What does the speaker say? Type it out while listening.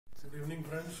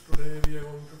friends, today we are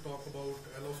going to talk about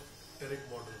allosteric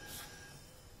models.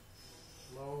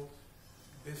 Now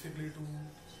basically to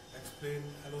explain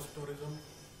allosterism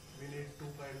we need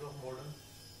two kinds of model,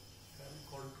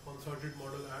 concerted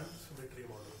model and symmetry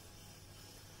model.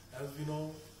 As we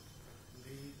know,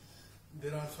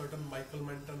 there are certain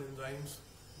Michael-Menten enzymes,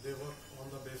 they work on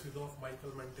the basis of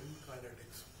Michael-Menten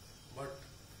kinetics, but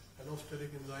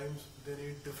allosteric enzymes, they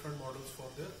need different models for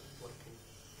their working.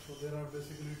 So there are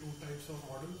basically two types of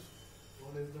models.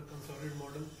 One is the concerted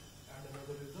model and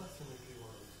another is the symmetry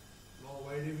model. Now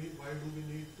why do we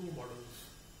need two models?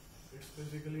 It's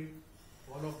basically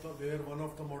where one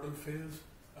of the model fails,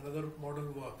 another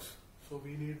model works. So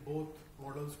we need both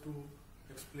models to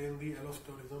explain the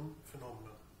allosterism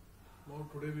phenomena. Now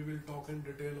today we will talk in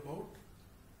detail about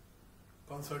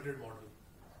concerted model.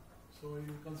 So in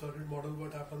concerted model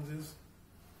what happens is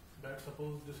that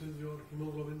suppose this is your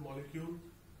hemoglobin molecule,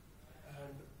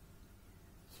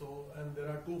 and there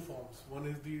are two forms. One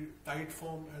is the tight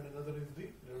form and another is the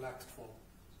relaxed form.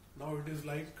 Now it is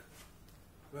like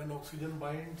when oxygen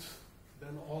binds,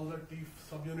 then all the T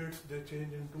subunits they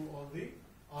change into all the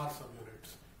R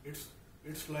subunits.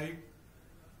 It's like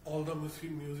all the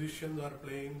musicians are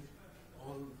playing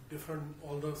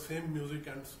all the same music,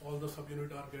 and all the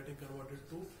subunits are getting converted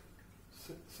to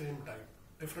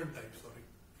different type.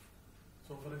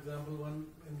 So for example,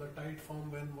 in the tight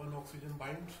form, when one oxygen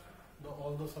binds,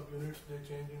 all the subunits they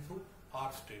change into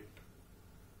R state.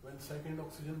 When second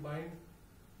oxygen bind,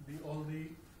 all the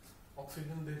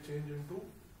oxygen they change into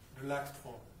relaxed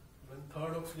form. When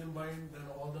third oxygen bind, then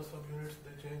all the subunits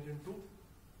they change into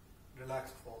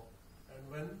relaxed form.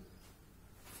 And when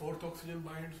fourth oxygen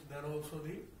binds, then also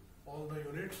all the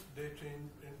units they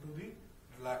change into the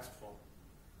relaxed form.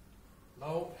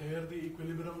 Now here the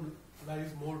equilibrium lies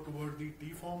more toward the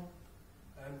T form,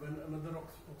 and when another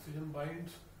oxygen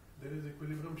binds, there is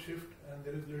equilibrium shift and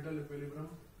there is little equilibrium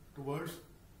towards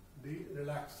the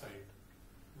relaxed side.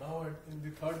 Now in the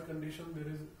third condition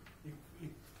there is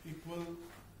equal,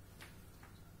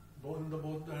 in the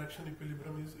both direction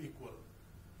equilibrium is equal,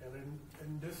 and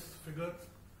in this figure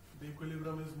the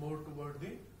equilibrium is more toward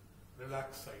the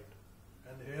relaxed side,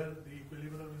 and here the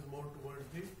equilibrium is more towards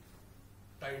the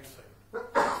tight side.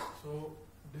 So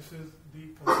this is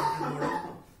the concerted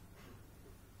model.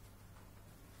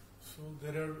 So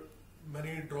there are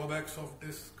many drawbacks of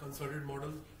this concerted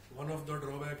model. One of the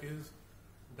drawback is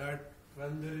that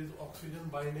when there is oxygen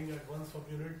binding at one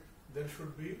subunit, there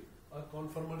should be a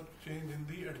conformal change in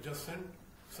the adjacent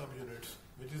subunits,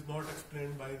 which is not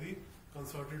explained by the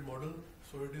concerted model.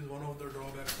 So it is one of the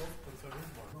drawbacks of concerted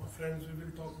model. Now friends, we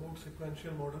will talk about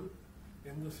sequential model.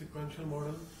 In the sequential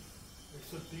model,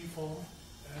 it's a T form,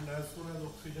 and as soon as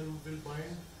oxygen will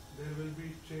bind, there will be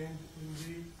change in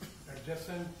the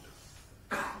adjacent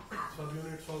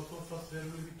subunits also. First there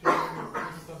will be change in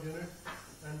this subunit,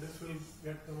 and this will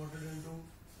get converted into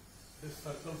this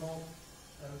circle form,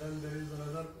 and then there is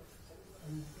another,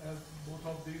 and as both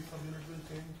of these subunits will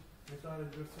change, which are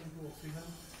adjacent to oxygen,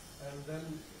 and then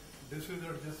this is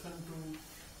adjacent to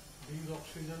these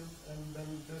oxygen, and then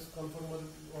this conformer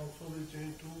also will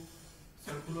change to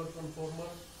circular conformer,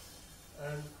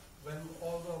 and when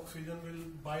all the oxygen will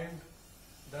bind,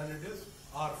 then it is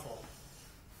R form.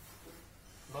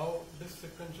 Now this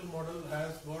sequential model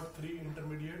has got three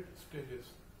intermediate stages,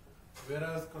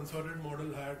 whereas concerted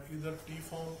model had either T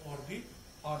form or the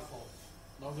R form.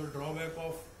 Now the drawback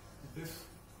of this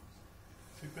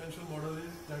sequential model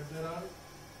is that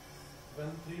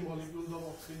when three molecules of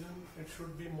oxygen, it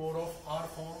should be more of R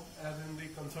form as in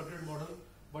the concerted model,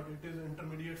 but it is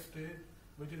intermediate stage,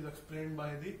 which is explained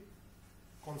by the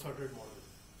concerted model.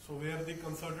 So where the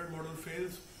concerted model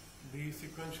fails, the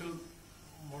sequential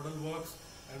model works,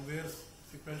 and where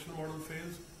sequential model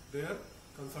fails, there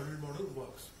concerted model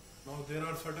works. Now there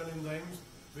are certain enzymes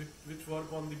which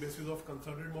work on the basis of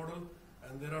concerted model,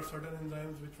 and there are certain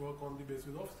enzymes which work on the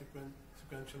basis of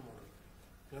sequential model.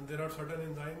 And there are certain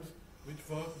enzymes which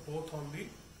work both on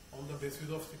the basis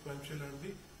of sequential and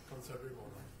the concerted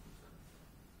model.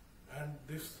 And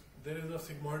there is a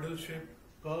sigmoidal shaped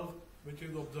curve which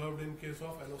is observed in case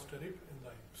of allosteric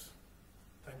enzymes.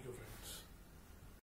 Thank you friends.